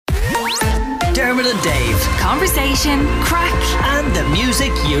Dermot and Dave. Conversation, crack, And the music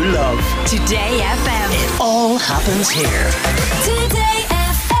you love. Today FM. It all happens here. Today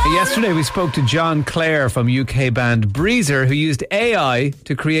FM. Yesterday we spoke to John Clare from UK band Breezer, who used AI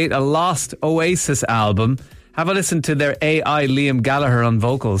to create a lost Oasis album. Have a listen to their AI Liam Gallagher on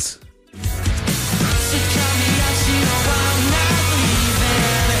vocals.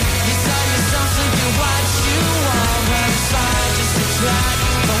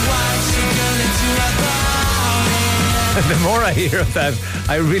 The more I hear of that,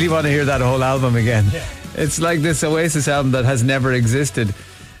 I really want to hear that whole album again. Yeah. It's like this Oasis album that has never existed.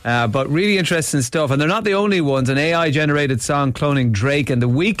 But really interesting stuff. And they're not the only ones. An AI-generated song cloning Drake and The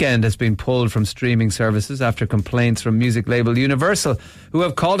Weeknd has been pulled from streaming services after complaints from music label Universal, who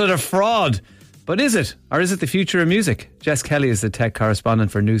have called it a fraud. But is it? Or is it the future of music? Jess Kelly is the tech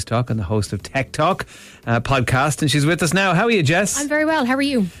correspondent for Newstalk and the host of Tech Talk podcast. And she's with us now. How are you, Jess? I'm very well. How are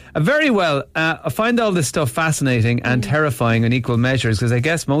you? Very well. I find all this stuff fascinating and terrifying in equal measures, because I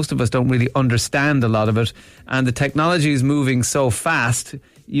guess most of us don't really understand a lot of it. And the technology is moving so fast,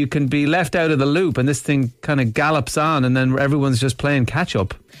 you can be left out of the loop, and this thing kind of gallops on, and then everyone's just playing catch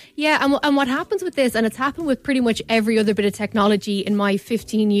up. Yeah, and what happens with this, and it's happened with pretty much every other bit of technology in my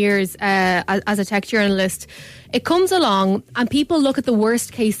 15 years as a tech journalist, it comes along and people look at the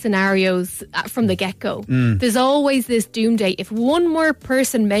worst case scenarios from the get-go. There's always this doomsday. If one more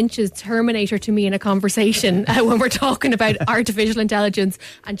person mentions Terminator to me in a conversation when we're talking about artificial intelligence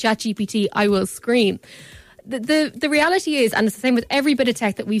and ChatGPT, I will scream. The reality is, and it's the same with every bit of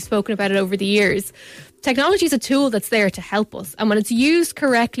tech that we've spoken about it over the years, technology is a tool that's there to help us. And when it's used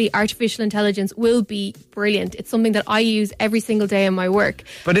correctly, artificial intelligence will be brilliant. It's something that I use every single day in my work.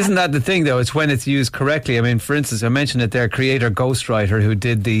 But isn't that the thing, though? It's when it's used correctly. I mean, for instance, I mentioned it there, creator Ghostwriter, who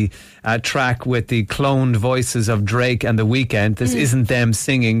did the track with the cloned voices of Drake and The Weeknd. This isn't them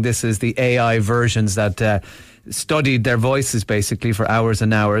singing. This is the AI versions that studied their voices basically for hours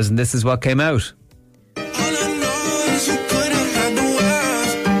and hours. And this is what came out.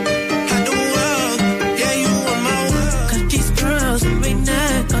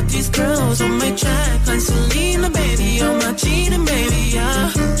 On my track, like Selena, baby, on my cheating, baby, yeah.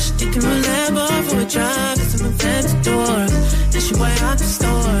 Sticking my lab off for a drive, it's an event door. This is why I can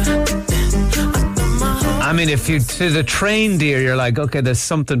store. I mean, if you, to the trained ear, you're like, okay, there's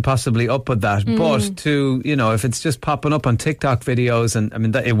something possibly up with that. But to, you know, if it's just popping up on TikTok videos, and I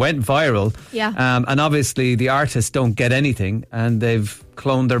mean, it went viral. Yeah. And obviously the artists don't get anything, and they've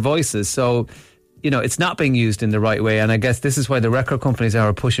cloned their voices. So, you know, it's not being used in the right way. And I guess this is why the record companies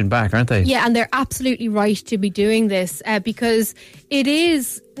are pushing back, aren't they? Yeah, and they're absolutely right to be doing this because it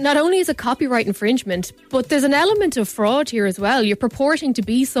is, not only is a copyright infringement, but there's an element of fraud here as well. You're purporting to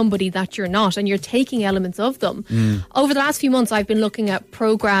be somebody that you're not, and you're taking elements of them. Over the last few months, I've been looking at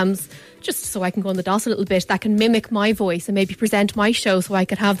programs, just so I can go on the DOS a little bit, that can mimic my voice and maybe present my show so I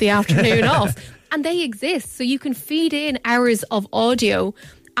could have the afternoon off. And they exist. So you can feed in hours of audio,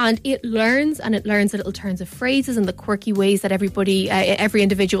 and it learns little turns of phrases and the quirky ways that every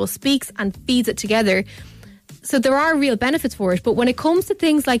individual speaks, and feeds it together. So there are real benefits for it. But when it comes to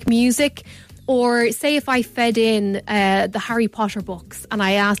things like music, or say if I fed in the Harry Potter books and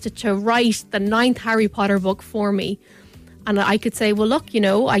I asked it to write the 9th Harry Potter book for me, and I could say, well, look, you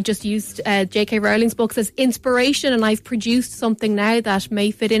know, I just used J.K. Rowling's books as inspiration, and I've produced something now that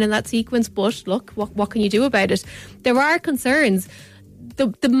may fit in that sequence, but look, what can you do about it? There are concerns.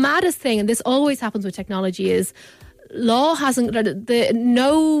 The maddest thing, and this always happens with technology, is law hasn't,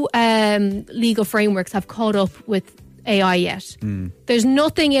 no legal frameworks have caught up with AI yet. There's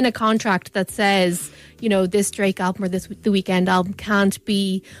nothing in a contract that says, you know, this Drake album or this The Weeknd album can't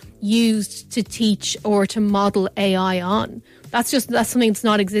be used to teach or to model AI on. That's something that's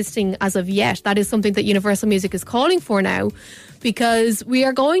not existing as of yet. That is something that Universal Music is calling for now, because we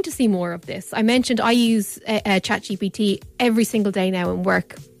are going to see more of this. I mentioned I use ChatGPT every single day now in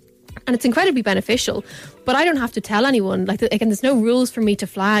work, and it's incredibly beneficial. But I don't have to tell anyone. Like, again, there's no rules for me to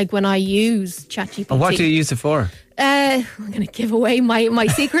flag when I use ChatGPT. And what do you use it for? I'm going to give away my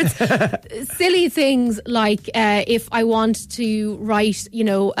secrets. Silly things like if I want to write, you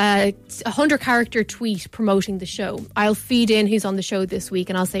know, a 100-character tweet promoting the show, I'll feed in who's on the show this week,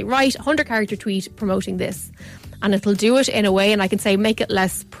 and I'll say, write 100-character tweet promoting this. And it'll do it in a way, and I can say, make it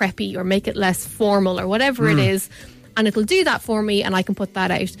less preppy or make it less formal or whatever it is. And it'll do that for me, and I can put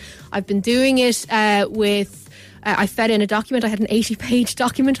that out. I've been doing it with... I fed in a document. I had an 80-page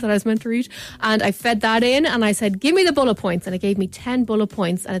document that I was meant to read, and I fed that in, and I said, give me the bullet points, and it gave me 10 bullet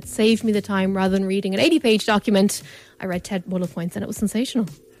points, and it saved me the time. Rather than reading an 80-page document, I read 10 bullet points, and it was sensational.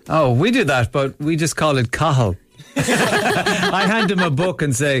 Oh, we do that, but we just call it cathal. I hand him a book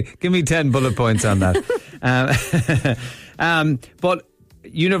and say, give me 10 bullet points on that. But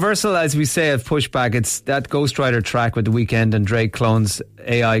Universal, as we say, have pushed back. It's that Ghost Rider track with The Weeknd and Drake clones,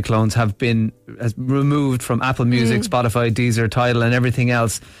 AI clones, have been removed from Apple Music, Spotify, Deezer, Tidal and everything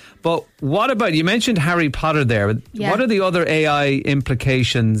else. But what about, you mentioned Harry Potter there. Yeah. What are the other AI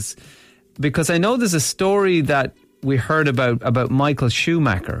implications? Because I know there's a story that we heard about Michael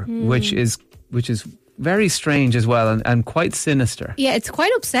Schumacher, which is very strange as well and quite sinister. Yeah, it's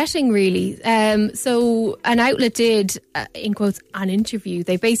quite upsetting, really. So an outlet did, in quotes, an interview.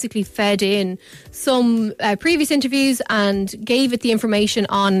 They basically fed in some previous interviews and gave it the information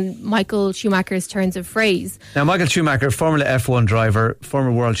on Michael Schumacher's turns of phrase. Now, Michael Schumacher, Formula F1 driver,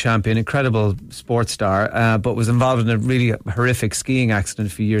 former world champion, incredible sports star, but was involved in a really horrific skiing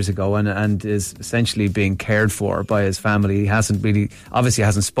accident a few years ago and is essentially being cared for by his family. He hasn't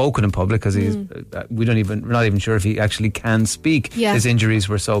spoken in public because we're not even sure if he actually can speak. Yeah. His injuries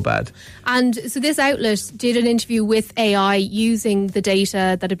were so bad. And so this outlet did an interview with AI using the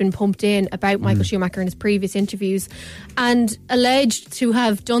data that had been pumped in about Michael Schumacher in his previous interviews and alleged to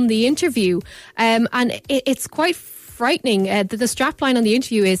have done the interview. And it's quite frightening. The strapline on the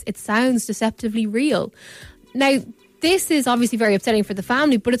interview is, "It sounds deceptively real." Now, this is obviously very upsetting for the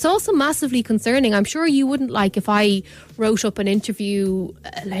family, but it's also massively concerning. I'm sure you wouldn't like if I wrote up an interview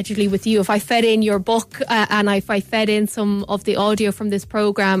allegedly with you, if I fed in your book and if I fed in some of the audio from this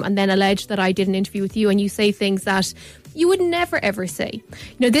programme and then alleged that I did an interview with you and you say things that you would never ever say.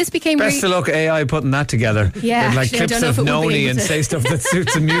 This became best of luck AI putting that together. Yeah, with like actually, clips of Noni and say stuff that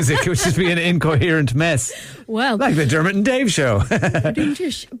suits the music. It would just be an incoherent mess. Well, like the Dermot and Dave show.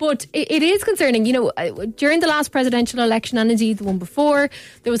 But it is concerning. During the last presidential election and indeed the one before,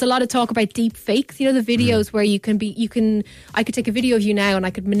 there was a lot of talk about deep fakes. The videos where I could take a video of you now and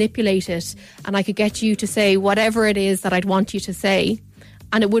I could manipulate it and I could get you to say whatever it is that I'd want you to say,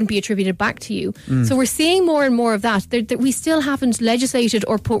 and it wouldn't be attributed back to you. So we're seeing more and more of that. We still haven't legislated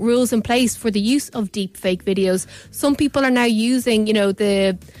or put rules in place for the use of deep fake videos. Some people are now using,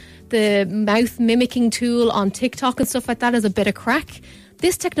 the mouth mimicking tool on TikTok and stuff like that as a bit of crack.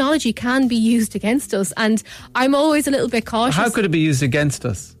 This technology can be used against us, and I'm always a little bit cautious. How could it be used against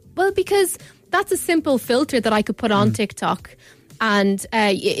us? Well, because that's a simple filter that I could put on TikTok. And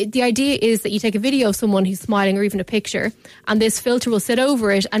the idea is that you take a video of someone who's smiling or even a picture, and this filter will sit over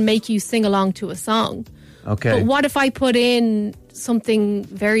it and make you sing along to a song. Okay. But what if I put in something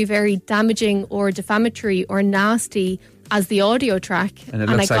very, very damaging or defamatory or nasty as the audio track and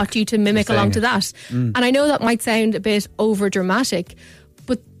I got you to mimic along to that? And I know that might sound a bit over dramatic,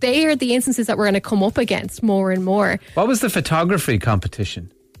 but they are the instances that we're going to come up against more and more. What was the photography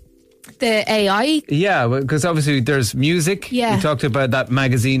competition? The AI? Yeah, because obviously there's music. Yeah. We talked about that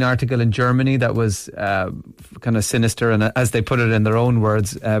magazine article in Germany that was kind of sinister and, as they put it in their own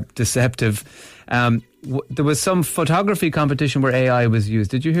words, deceptive. There was some photography competition where AI was used.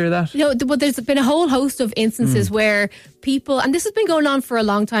 Did you hear that? But there's been a whole host of instances where people, and this has been going on for a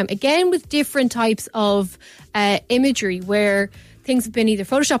long time, again with different types of imagery where things have been either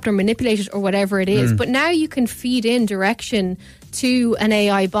photoshopped or manipulated or whatever it is. But now you can feed in direction to an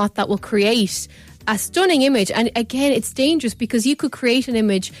AI bot that will create a stunning image. And again, it's dangerous because you could create an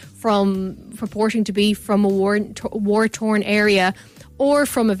image from purporting to be from a war-torn area or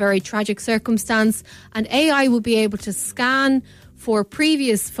from a very tragic circumstance, and AI will be able to scan for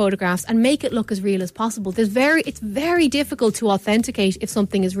previous photographs and make it look as real as possible. It's very difficult to authenticate if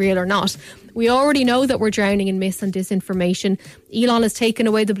something is real or not. We already know that we're drowning in mis and disinformation. Elon has taken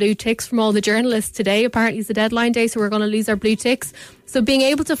away the blue ticks from all the journalists today. Apparently it's the deadline day, so we're going to lose our blue ticks. So being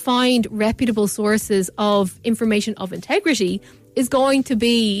able to find reputable sources of information of integrity is going to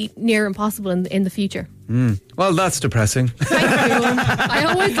be near impossible in the future. Well, that's depressing. Thank you. I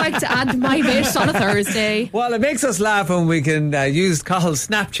always like to add my bit on a Thursday. Well, it makes us laugh when we can use Cahill's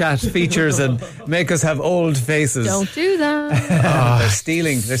Snapchat features and make us have old faces. Don't do that.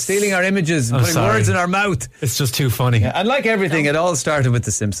 They're stealing our images and putting words in our mouth. It's just too funny. Yeah, and like everything, it all started with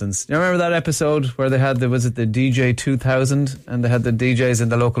The Simpsons. Do you remember that episode where they had the DJ 2000 and they had the DJs in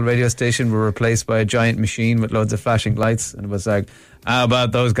the local radio station were replaced by a giant machine with loads of flashing lights, and it was like, how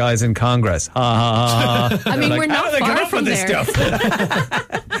about those guys in Congress? Ha ha ha. I mean, we're not far from this there.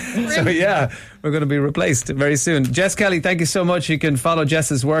 Stuff? So yeah, we're going to be replaced very soon. Jess Kelly, thank you so much. You can follow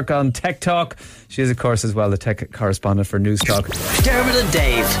Jess's work on Tech Talk. She is, of course, as well the tech correspondent for Newstalk. Dermot and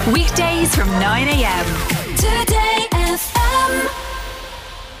Dave. Weekdays from 9 a.m. Today